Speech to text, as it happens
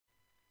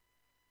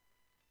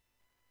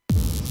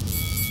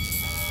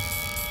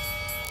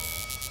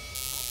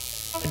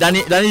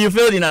Danny, you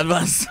failed in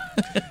advance.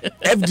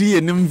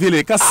 FDA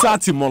Nimville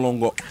Kasati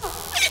Molongo.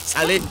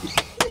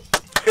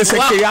 It's a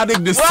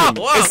chaotic distance.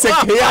 It's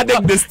a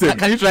chaotic distance.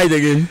 Can you try it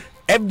again?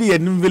 FDA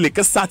Nimville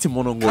Kasati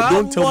Molongo.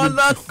 Don't tell me.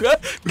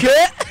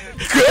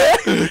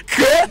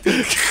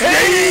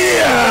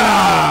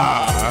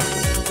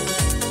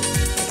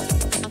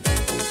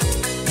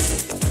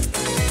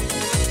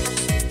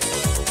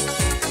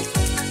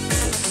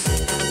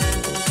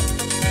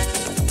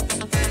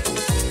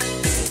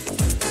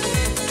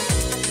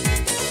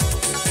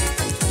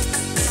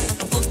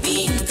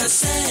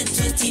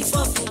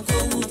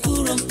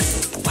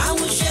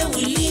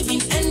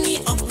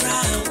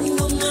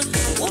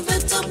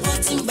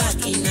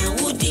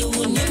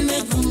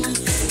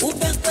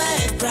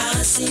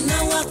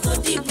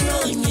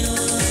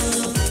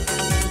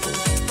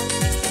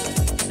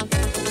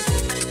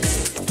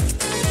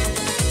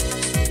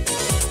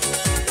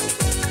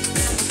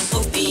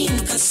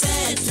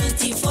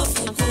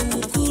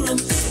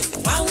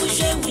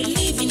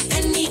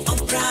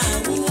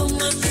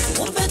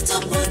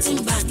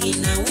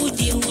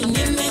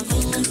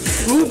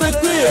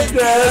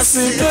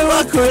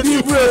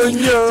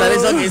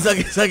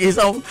 It's okay.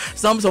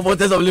 Some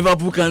supporters of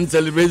Liverpool can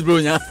celebrate, bro.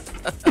 You are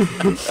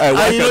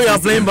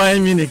playing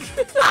Bayern Munich.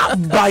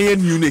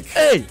 Bayern Munich.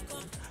 Hey.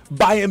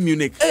 Bayern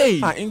Munich. Hey.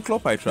 In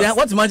Klopp, I trust. Then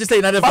what's Manchester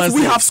United fans? But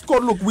we have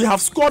scored. Look, we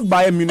have scored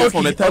Bayern Munich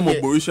from the time of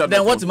Borussia.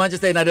 Then what's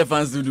Manchester United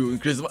fans do in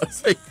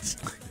Christmas?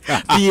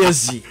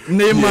 PSG,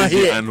 Neymar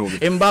here,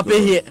 Mbappe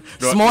here,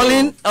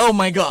 Smalling. Oh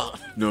my God.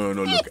 No.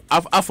 Look,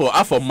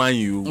 for Man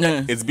U,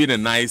 it's been a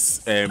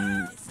nice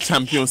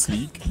Champions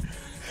League.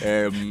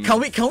 Can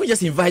we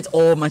just invite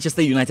all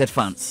Manchester United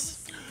fans?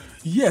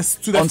 Yes,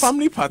 to the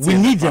family party. We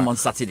need them on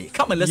Saturday.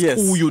 Come and let's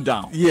cool you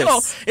down. Yes. You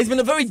know, it's been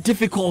a very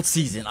difficult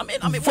season. I mean,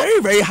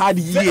 very hard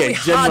year.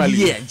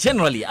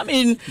 Generally. I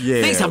mean,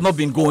 things have not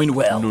been going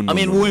well.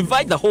 We'll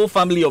invite the whole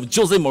family of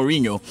Jose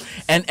Mourinho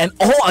and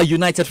all our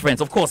United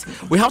friends. Of course,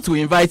 we have to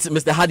invite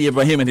Mr. Hadi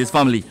Ibrahim and his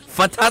family.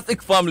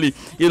 Fantastic family,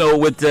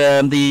 with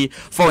the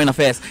foreign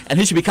affairs. And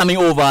he should be coming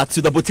over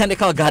to the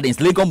Botanical Gardens,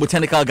 Legon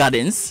Botanical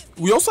Gardens.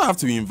 We also have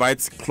to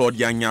invite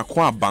Claudia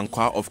Nyakwa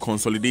Bankwa of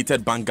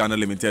Consolidated Bank Ghana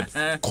Limited.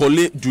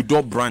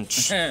 Judo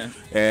branch.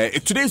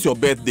 Today is your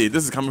birthday.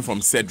 This is coming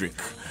from Cedric.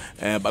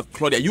 But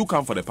Claudia, you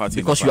come for the party.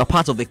 Because you are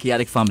part of the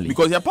chaotic family.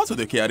 Because you are part of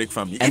the chaotic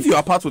family. If you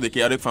are part of the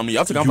chaotic family, you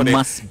have to come for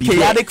the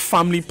chaotic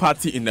family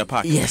party in the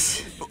park.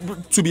 Yes.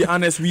 To be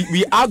honest,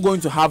 we are going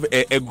to have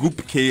a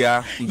group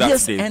care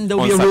that day. And there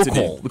will be a roll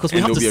call because we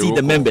have to see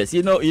the members.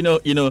 We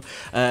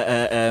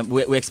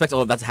expect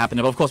all of that to happen.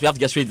 But of course, we have to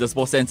get straight to the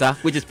sports center,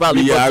 which is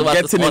probably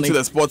getting into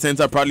the sports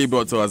center, proudly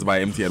brought to us by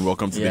MTN.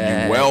 Welcome to the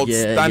new world.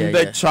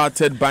 Standard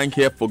Chartered Bank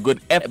here for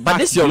good. But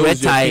this is your red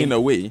tie.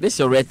 This is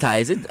your red tie.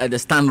 Is it the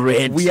stand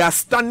red? We are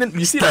standing.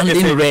 You see,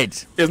 standing red.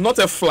 It's not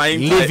a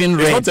flying tie. Living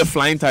red. It's not a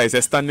flying tie. It's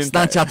a standing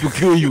tie. Stand chart will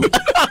kill you.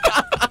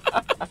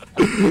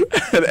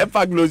 The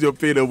Epac knows you're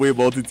paying away.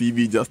 Multi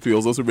TV Just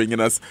Wheels also bringing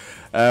us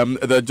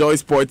the Joy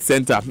Sports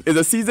Center. It's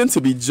a season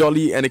to be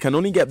jolly, and it can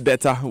only get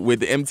better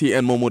with the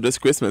MTN Momo this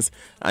Christmas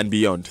and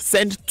beyond.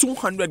 Send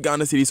 200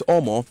 Ghana cedis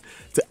or more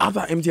to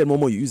other MTN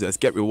Momo users.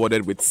 Get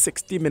rewarded with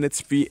 60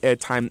 minutes free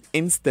airtime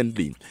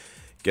instantly.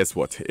 Guess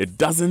what? It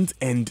doesn't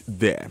end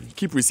there.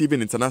 Keep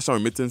receiving international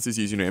remittances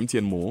using your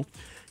MTN Momo.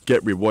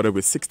 Get rewarded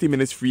with 60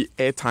 minutes free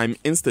airtime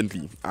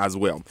instantly as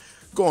well.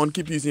 Go on,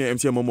 keep using your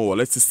MTN Momo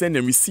wallets to send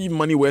and receive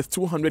money worth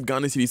 200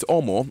 Ghana cedis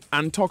or more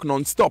and talk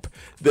non-stop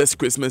this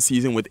Christmas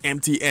season with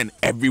MTN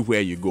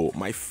everywhere you go.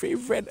 My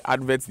favorite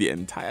adverts the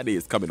entire day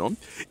is coming on.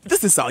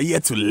 This is our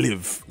year to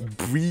live,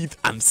 breathe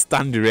and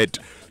stand red.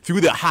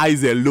 Through the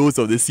highs and lows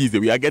of the season,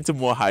 we are getting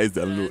more highs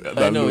than lows.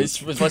 I know, it's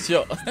for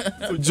sure.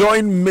 So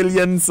join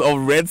millions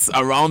of Reds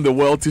around the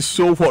world to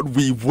show what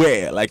we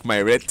wear, like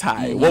my red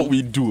tie, what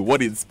we do,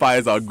 what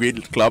inspires our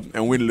great club,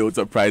 and win loads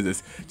of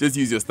prizes. Just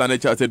use your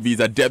Standard Chartered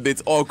Visa,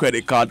 debit, or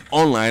credit card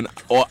online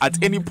or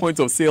at any point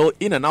of sale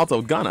in and out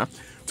of Ghana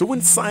to win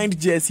signed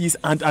jerseys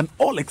and an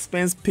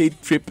all-expense paid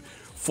trip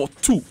for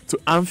two to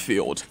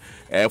Anfield.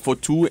 For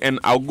two, and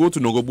I'll go to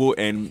Nogobo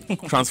and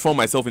transform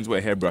myself into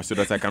a hairbrush so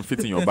that I can fit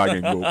in your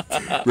bag and go.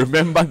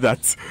 Remember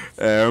that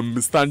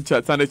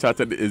Standard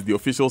Chartered is the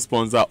official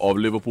sponsor of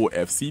Liverpool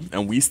FC,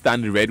 and we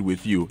stand red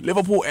with you.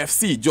 Liverpool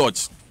FC,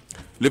 George.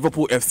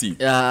 Liverpool FC.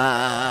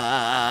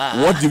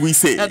 What do we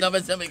say?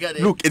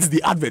 Look, it's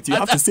the advert. You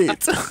have to say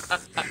it.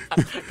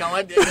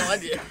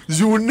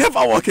 You will never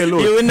walk alone.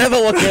 You will never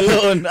walk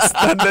alone.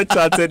 Standard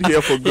Chartered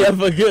here for good. Here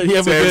for good.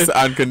 Terms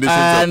and conditions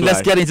and apply.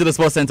 Let's get into the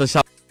Sports Center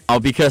shop now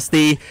because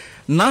the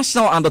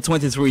national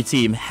under-23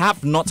 team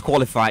have not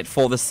qualified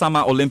for the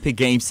Summer Olympic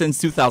Games since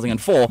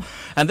 2004.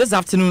 And this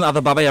afternoon at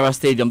the Baba Yara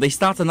Stadium, they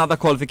start another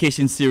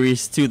qualification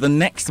series to the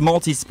next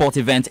multi-sport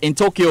event in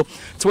Tokyo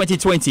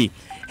 2020.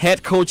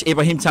 Head coach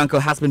Ibrahim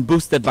Tanko has been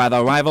boosted by the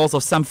arrivals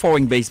of some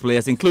foreign-based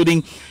players,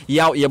 including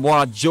Yao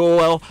Yeboah,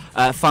 Joel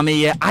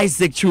Fameye,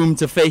 Isaac Chum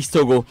to face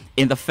Togo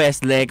in the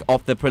first leg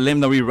of the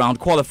preliminary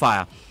round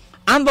qualifier.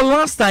 And the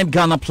last time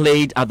Ghana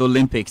played at the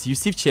Olympics,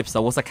 Yusuf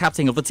Chipsa was a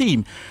captain of the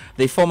team.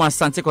 The former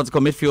Asante Kotoko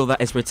midfielder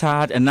is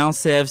retired and now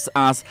serves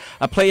as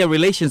a player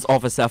relations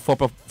officer for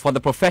the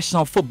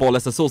Professional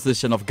Footballers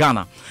Association of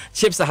Ghana.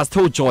 Chipsa has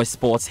told Joy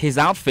Sports his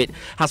outfit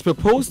has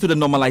proposed to the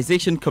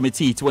Normalization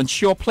Committee to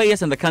ensure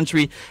players in the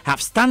country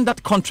have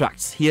standard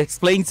contracts. He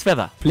explains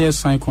further. Players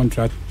sign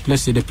contract.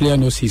 Let's say the player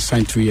knows he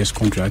signed 3 years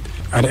contract.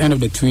 At the end of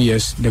the 2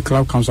 years, the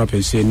club comes up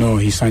and say, no,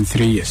 he signed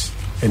 3 years.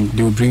 And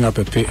they will bring up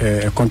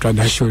a contract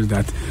that shows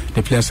that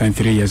the player signed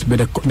 3 years. But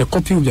the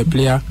copy of the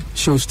player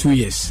shows 2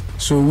 years.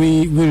 So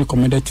we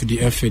recommended to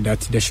the FA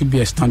that there should be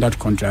a standard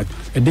contract.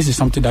 And this is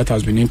something that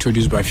has been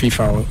introduced by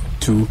FIFA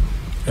too.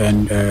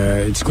 And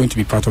it's going to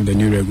be part of the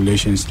new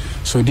regulations.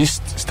 So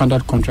this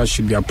standard contract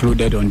should be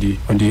uploaded on the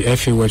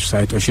FA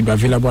website, or should be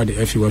available at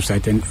the FA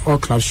website, and all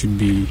clubs should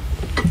be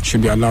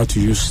allowed to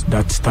use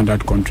that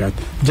standard contract.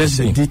 Just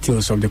the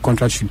details of the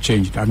contract should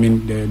change. I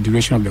mean, the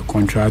duration of the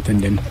contract,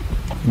 and then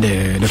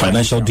the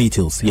financial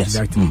details. Yes,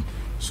 exactly.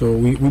 So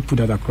we put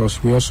that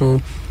across. We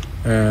also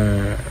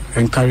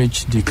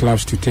encourage the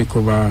clubs to take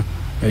over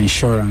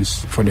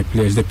insurance for the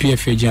players. The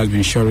PFAG has been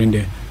insuring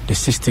the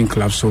 16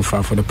 clubs so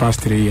far for the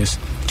past 3 years.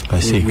 I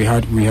see. We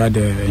had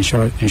an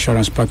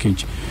insurance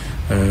package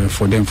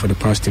for them for the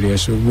past 3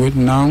 years. So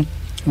now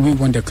we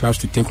want the clubs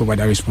to take over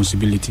that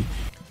responsibility.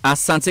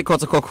 Asante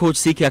Kotoko coach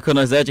Siki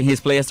Akono is urging his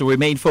players to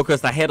remain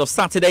focused ahead of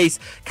Saturday's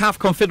CAF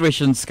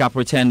Confederations Cup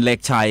return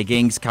leg tie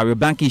against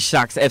Kariobangi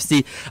Sharks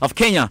FC of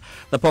Kenya.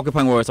 The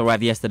Porcupine Warriors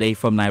arrived yesterday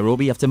from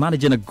Nairobi after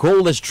managing a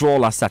goalless draw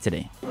last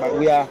Saturday. But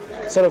we are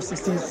sort of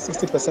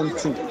 60%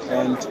 through,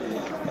 and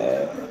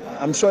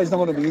I'm sure it's not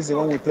going to be easy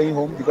when we're playing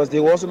home, because they're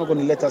also not going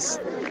to let us,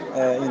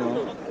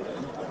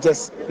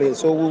 just play.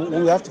 So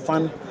we have to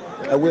find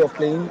a way of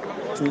playing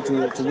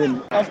to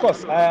win. Of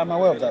course, I am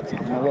aware of that.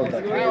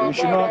 We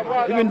should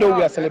not, even though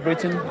we are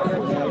celebrating,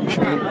 we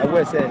should be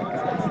aware that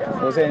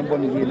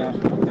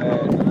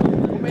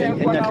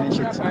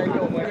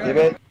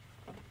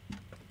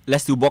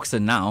Let's do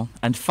boxing now.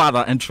 And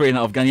father and trainer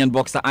of Ghanaian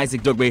boxer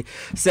Isaac Dogbe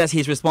says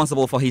he's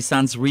responsible for his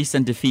son's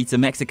recent defeat to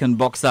Mexican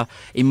boxer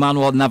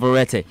Emmanuel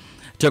Navarrete.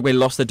 Dogbe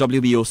lost the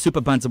WBO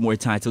Super Bantamweight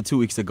title 2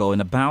 weeks ago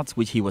in a bout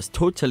which he was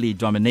totally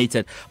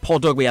dominated. Paul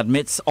Dogbe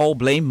admits all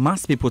blame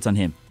must be put on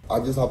him. I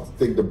just have to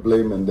take the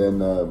blame, and then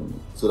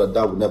so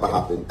that would never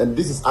happen. And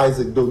this is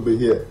Isaac Dogbe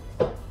here.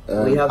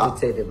 We have to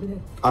take the blame.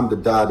 I'm the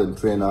dad and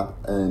trainer,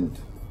 and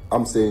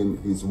I'm saying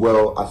he's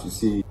well. As you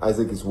see,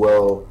 Isaac is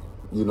well,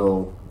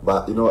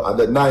 but at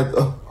the night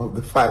of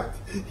the fight,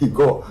 he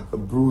got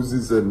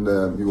bruises, and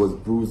he was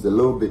bruised a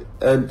little bit.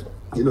 And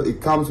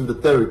it comes with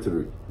the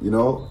territory.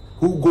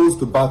 Who goes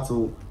to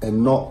battle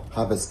and not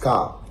have a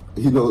scar?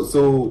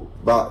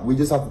 But we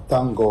just have to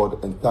thank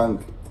God and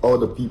thank all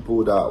the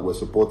people that were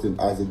supporting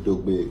Isaac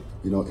Dogbe,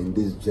 in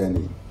this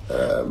journey.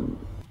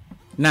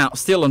 Now,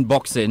 still on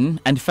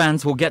boxing, and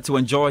fans will get to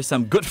enjoy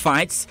some good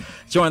fights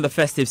during the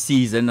festive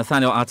season.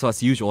 Nathaniel Atto,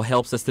 as usual,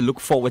 helps us to look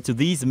forward to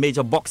these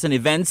major boxing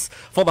events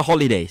for the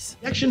holidays.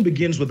 The action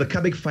begins with the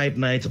Kabik Fight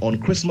Night on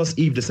Christmas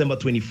Eve, December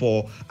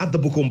 24, at the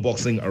Bukom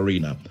Boxing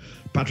Arena.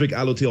 Patrick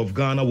Alote of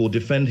Ghana will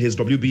defend his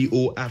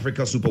WBO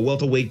Africa Super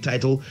Welterweight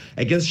title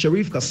against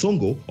Sharif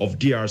Kasongo of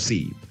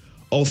DRC.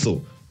 Also,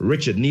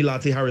 Richard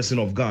Nilati Harrison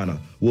of Ghana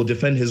will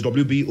defend his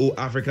WBO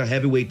Africa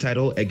Heavyweight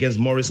title against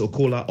Maurice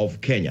Okola of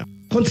Kenya.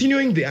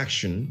 Continuing the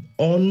action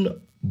on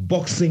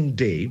Boxing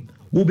Day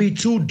will be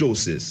 2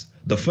 doses.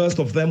 The first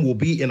of them will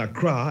be in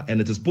Accra,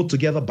 and it is put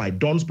together by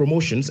Don's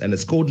Promotions and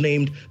is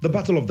codenamed the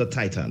Battle of the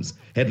Titans.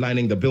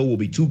 Headlining the bill will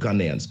be 2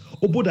 Ghanaians.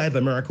 Obudai the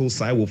Miracle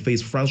Sai will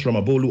face France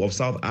Ramabolu of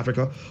South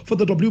Africa for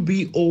the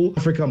WBO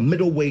Africa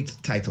Middleweight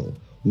title,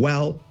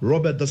 while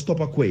Robert the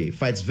Stopper Quay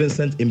fights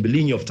Vincent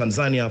Imbilini of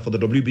Tanzania for the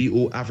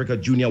WBO Africa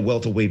Junior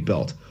Welterweight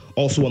belt.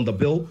 Also on the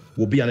bill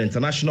will be an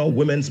international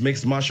women's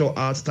mixed martial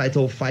arts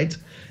title fight,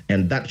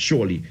 and that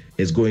surely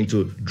is going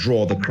to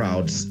draw the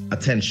crowd's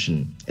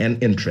attention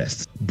and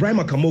interest.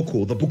 Brahma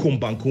Kamoko, the Bukom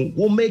Banku,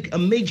 will make a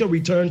major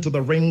return to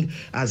the ring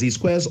as he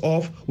squares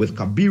off with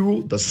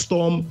Kabiru, the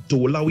Storm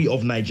Towolawi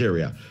of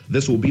Nigeria.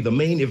 This will be the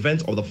main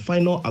event of the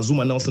final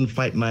Azuma Nelson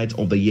Fight Night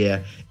of the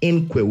year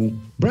in Kwewu.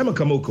 Brahma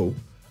Kamoko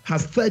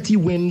has 30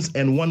 wins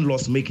and 1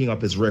 loss, making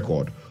up his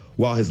record,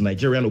 while his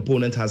Nigerian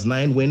opponent has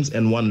 9 wins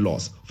and 1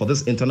 loss for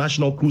this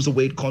international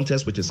cruiserweight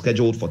contest, which is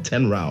scheduled for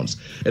 10 rounds.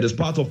 It is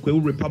part of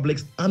Kwewu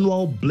Republic's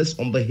annual Bliss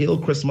on the Hill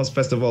Christmas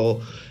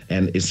Festival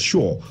and is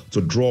sure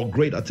to draw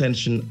great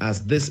attention,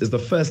 as this is the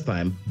first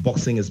time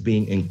boxing is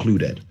being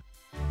included.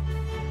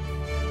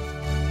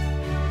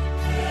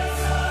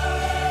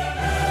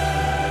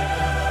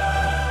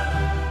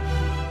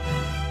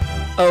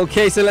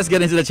 Okay, so let's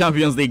get into the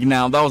Champions League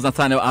now. That was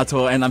Nathaniel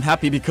Atto, and I'm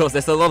happy because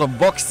there's a lot of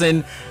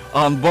boxing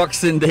on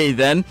Boxing Day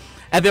then.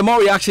 And there are more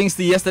reactions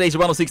to yesterday's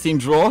round of 16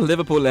 draw.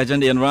 Liverpool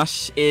legend Ian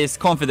Rush is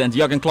confident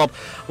Jurgen Klopp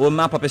will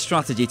map up a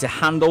strategy to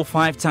handle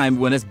 5-time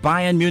winners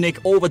Bayern Munich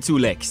over 2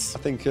 legs. I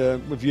think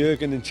with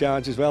Jurgen in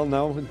charge as well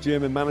now,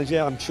 German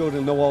manager, I'm sure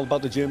he'll know all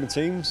about the German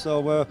team.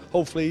 So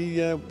hopefully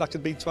that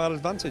could be to our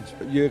advantage.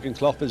 But Jurgen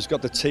Klopp has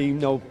got the team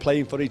now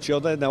playing for each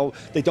other. Now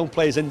they don't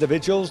play as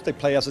individuals, they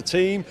play as a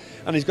team,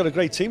 and he's got a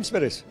great team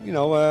spirit. You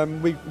know,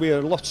 we are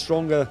a lot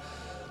stronger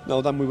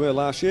than we were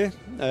last year.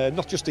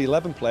 Not just the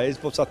 11 players,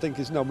 but I think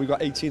we've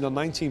got 18 or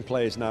 19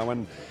 players now,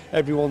 and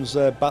everyone's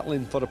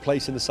battling for a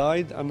place in the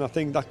side. And I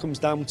think that comes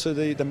down to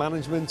the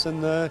management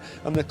and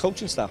the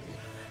coaching staff.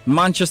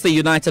 Manchester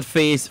United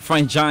face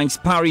French giants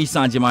Paris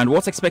Saint-Germain.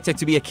 What's expected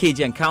to be a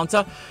cagey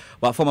encounter?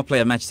 While former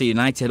player of Manchester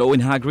United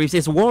Owen Hargreaves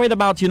is worried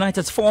about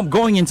United's form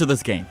going into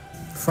this game.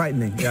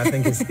 Frightening, yeah, I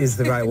think is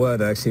the right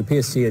word actually.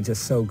 PSG are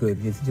just so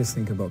good. If you just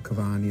think about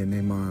Cavani and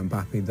Neymar and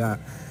Mbappe, that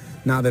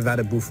now they've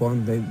added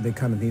Buffon, they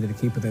kind of needed a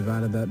keeper, they've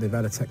added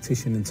a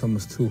tactician in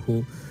Thomas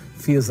Tuchel.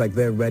 Feels like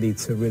they're ready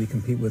to really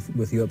compete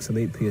with Europe's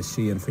elite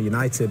PSG. And for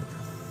United,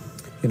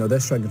 you know, they're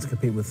struggling to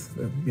compete with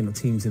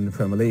teams in the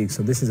Premier League.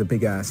 So this is a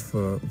big ask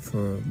for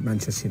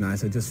Manchester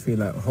United. I just feel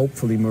like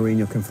hopefully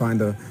Mourinho can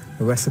find a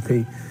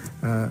recipe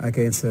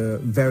against a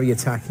very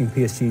attacking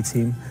PSG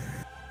team.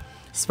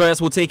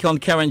 Spurs will take on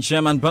current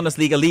German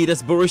Bundesliga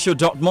leaders Borussia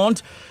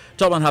Dortmund.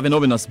 Dortmund have been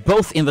ominous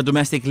both in the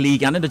domestic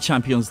league and in the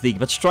Champions League,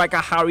 but striker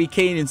Harry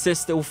Kane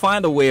insists they'll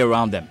find a way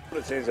around them.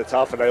 The teams are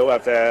tough and they all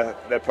have their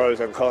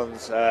pros and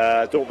cons.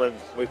 Dortmund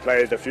we've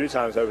played a few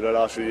times over the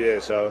last few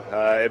years, so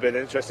it'll be an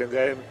interesting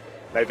game.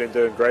 They've been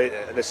doing great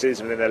this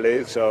season in their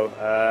league, so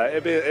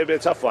it'll be a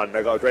tough one.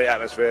 They've got a great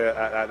atmosphere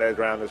at their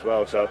ground as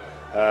well, so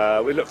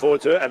we look forward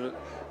to it, and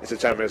it's the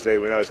Champions League.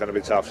 We know it's going to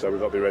be tough, so we've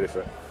got to be ready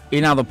for it.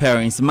 In other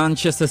pairings,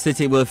 Manchester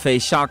City will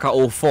face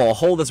Schalke 04.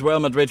 Holders Real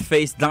Madrid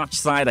face Dutch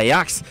side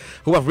Ajax,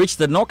 who have reached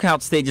the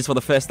knockout stages for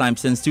the first time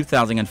since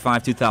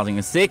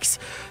 2005-2006.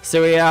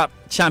 Serie A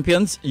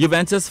champions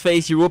Juventus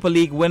face Europa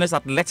League winners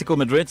Atletico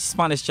Madrid.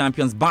 Spanish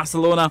champions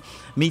Barcelona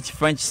meet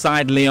French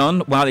side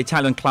Lyon, while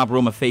Italian club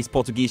Roma face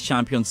Portuguese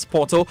champions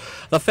Porto.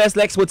 The first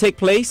legs will take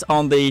place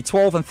on the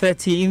 12th and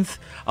 13th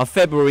of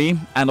February,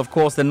 and of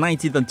course the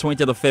 19th and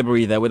 20th of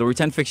February there, with the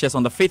return fixtures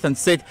on the 5th and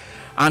 6th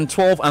and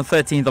 12th and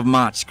 13th of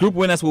March. Group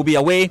winners will be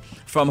away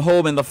from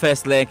home in the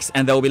first legs,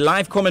 and there will be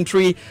live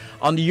commentary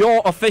on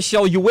your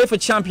official UEFA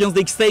Champions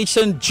League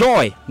station,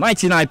 Joy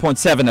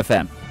 99.7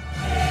 FM.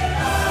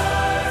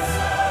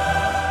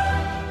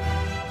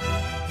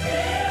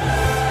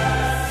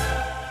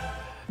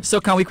 So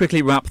can we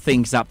quickly wrap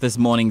things up this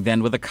morning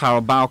then with the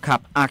Carabao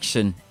Cup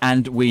action?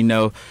 And we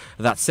know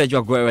that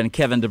Sergio Aguero and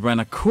Kevin De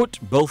Bruyne could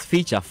both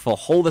feature for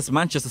holders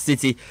Manchester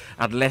City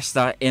at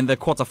Leicester in the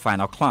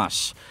quarter-final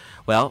clash.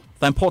 Well,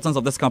 the importance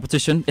of this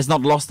competition is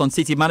not lost on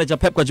City manager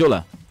Pep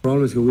Guardiola.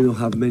 Problems because we don't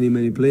have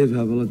many players. We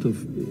have a lot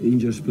of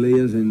injured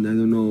players, and I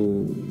don't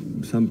know,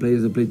 some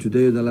players that play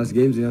today, the last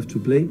games they have to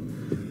play.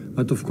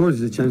 But of course,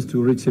 it's a chance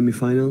to reach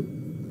semi-final.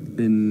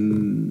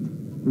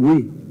 And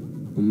we,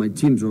 on my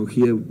teams, are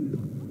here.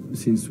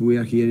 Since we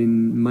are here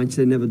in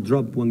Manchester, never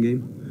dropped one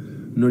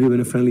game, not even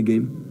a friendly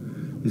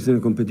game. This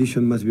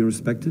competition must be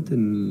respected,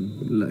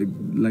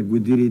 and like we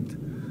did it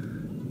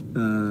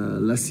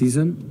last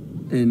season,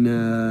 and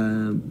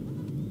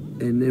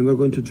we're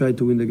going to try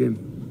to win the game.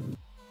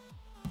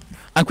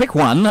 And quick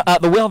one,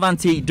 the World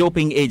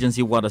Anti-Doping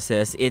Agency WADA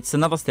says it's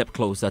another step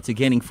closer to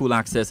gaining full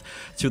access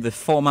to the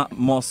former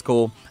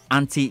Moscow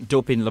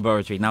Anti-Doping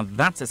Laboratory. Now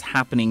that is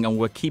happening, and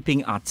we're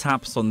keeping our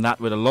tabs on that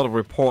with a lot of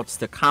reports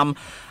to come.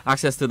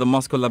 Access to the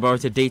Moscow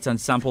laboratory data and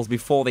samples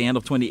before the end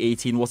of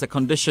 2018 was a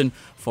condition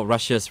for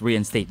Russia's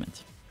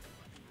reinstatement.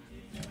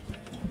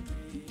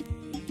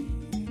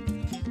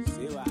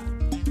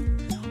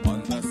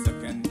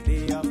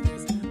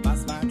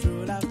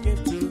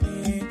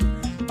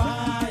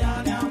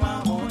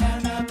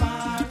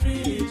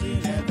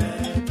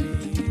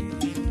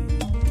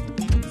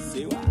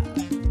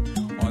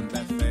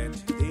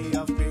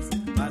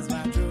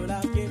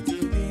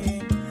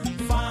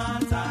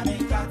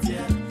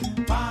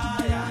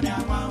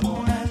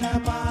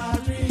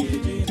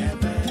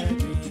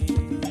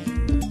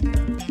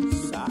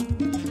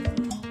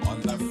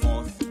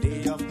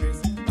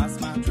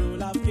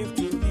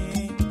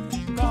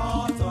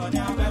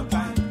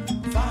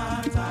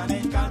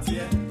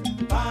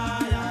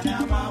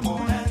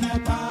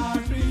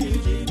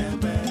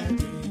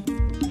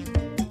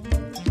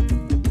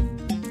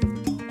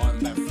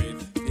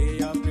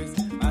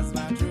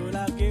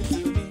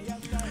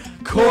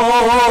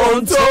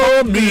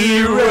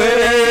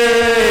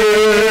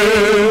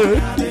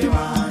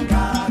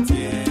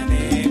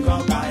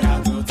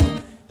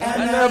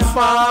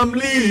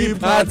 Family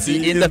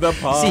party in the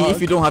park. See, if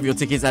you don't have your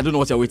tickets, I don't know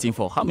what you're waiting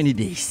for. How many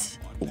days?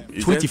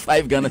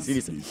 25 Ghana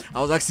cedis.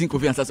 I was asking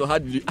Kofi and so how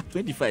did you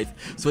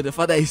 25? So the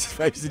father is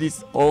 5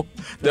 cedis, or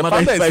the mother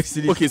is 5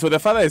 cedis. Okay, so the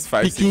father is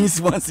 5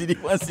 cedis. 1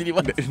 cedi, 1 cedi,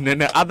 1. And then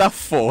the other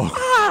 4.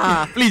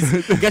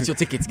 Please get your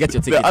tickets. Get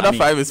your tickets. The other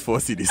 5 is 4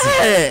 CDs.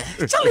 Hey,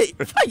 Charlie,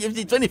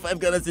 25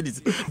 Ghana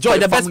cedis. Joy,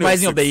 the best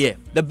pricing of the year.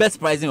 The best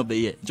pricing of the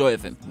year. Joy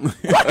FM.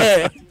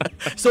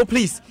 So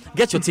please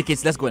get your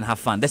tickets. Let's go and have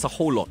fun. There's a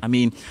whole lot. I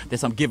mean,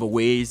 there's some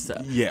giveaways.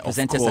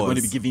 Presenters are going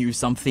to be giving you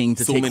something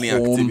to take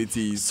home.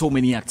 So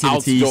many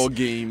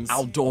activities.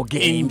 Outdoor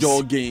games.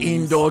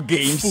 Indoor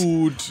games.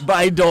 Food.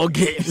 Buy dog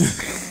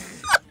games.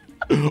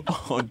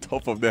 On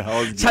top of the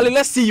house. Charlie,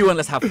 let's see you and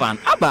let's have fun.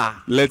 Abba.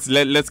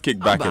 Let's kick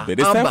back a bit.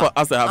 It's time for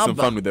us to have some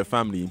fun with the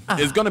family.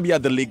 It's going to be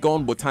at the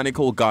Legon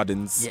Botanical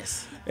Gardens.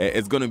 Yes.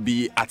 It's going to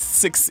be at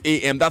 6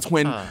 a.m. That's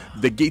when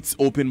the gates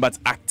open, but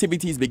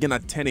activities begin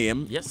at 10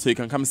 a.m. Yes. So you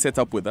can come set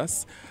up with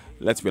us.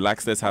 Let's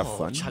relax. Let's have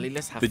fun. Charlie,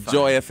 let's have fun. The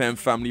Joy FM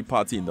family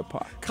party in the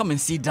park. Come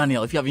and see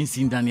Daniel. If you haven't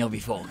seen Daniel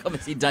before, come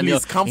and see Daniel.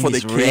 Please come for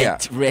the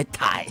red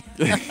tie.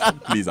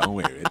 Please, I won't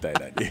wear red tie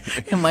that day.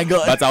 Oh my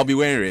God. But I'll be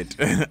wearing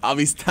red. I'll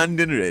be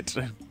standing red.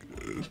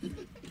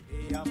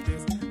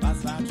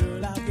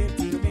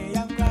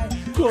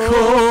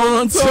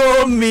 Come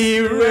to me,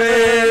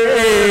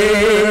 red.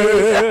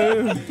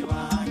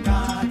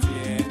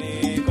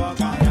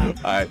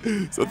 Alright,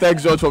 so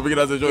thanks, George, for bringing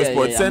us the Joy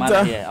Sports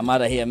Center. I'm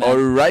out of here, man.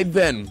 Alright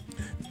then.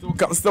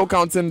 Still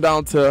counting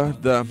down to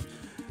the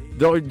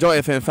Joy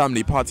FM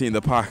family party in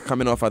the park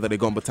coming off at the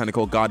Legon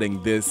Botanical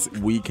Garden this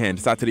weekend.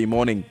 Saturday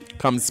morning.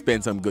 Come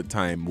spend some good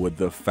time with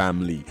the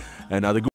family. And the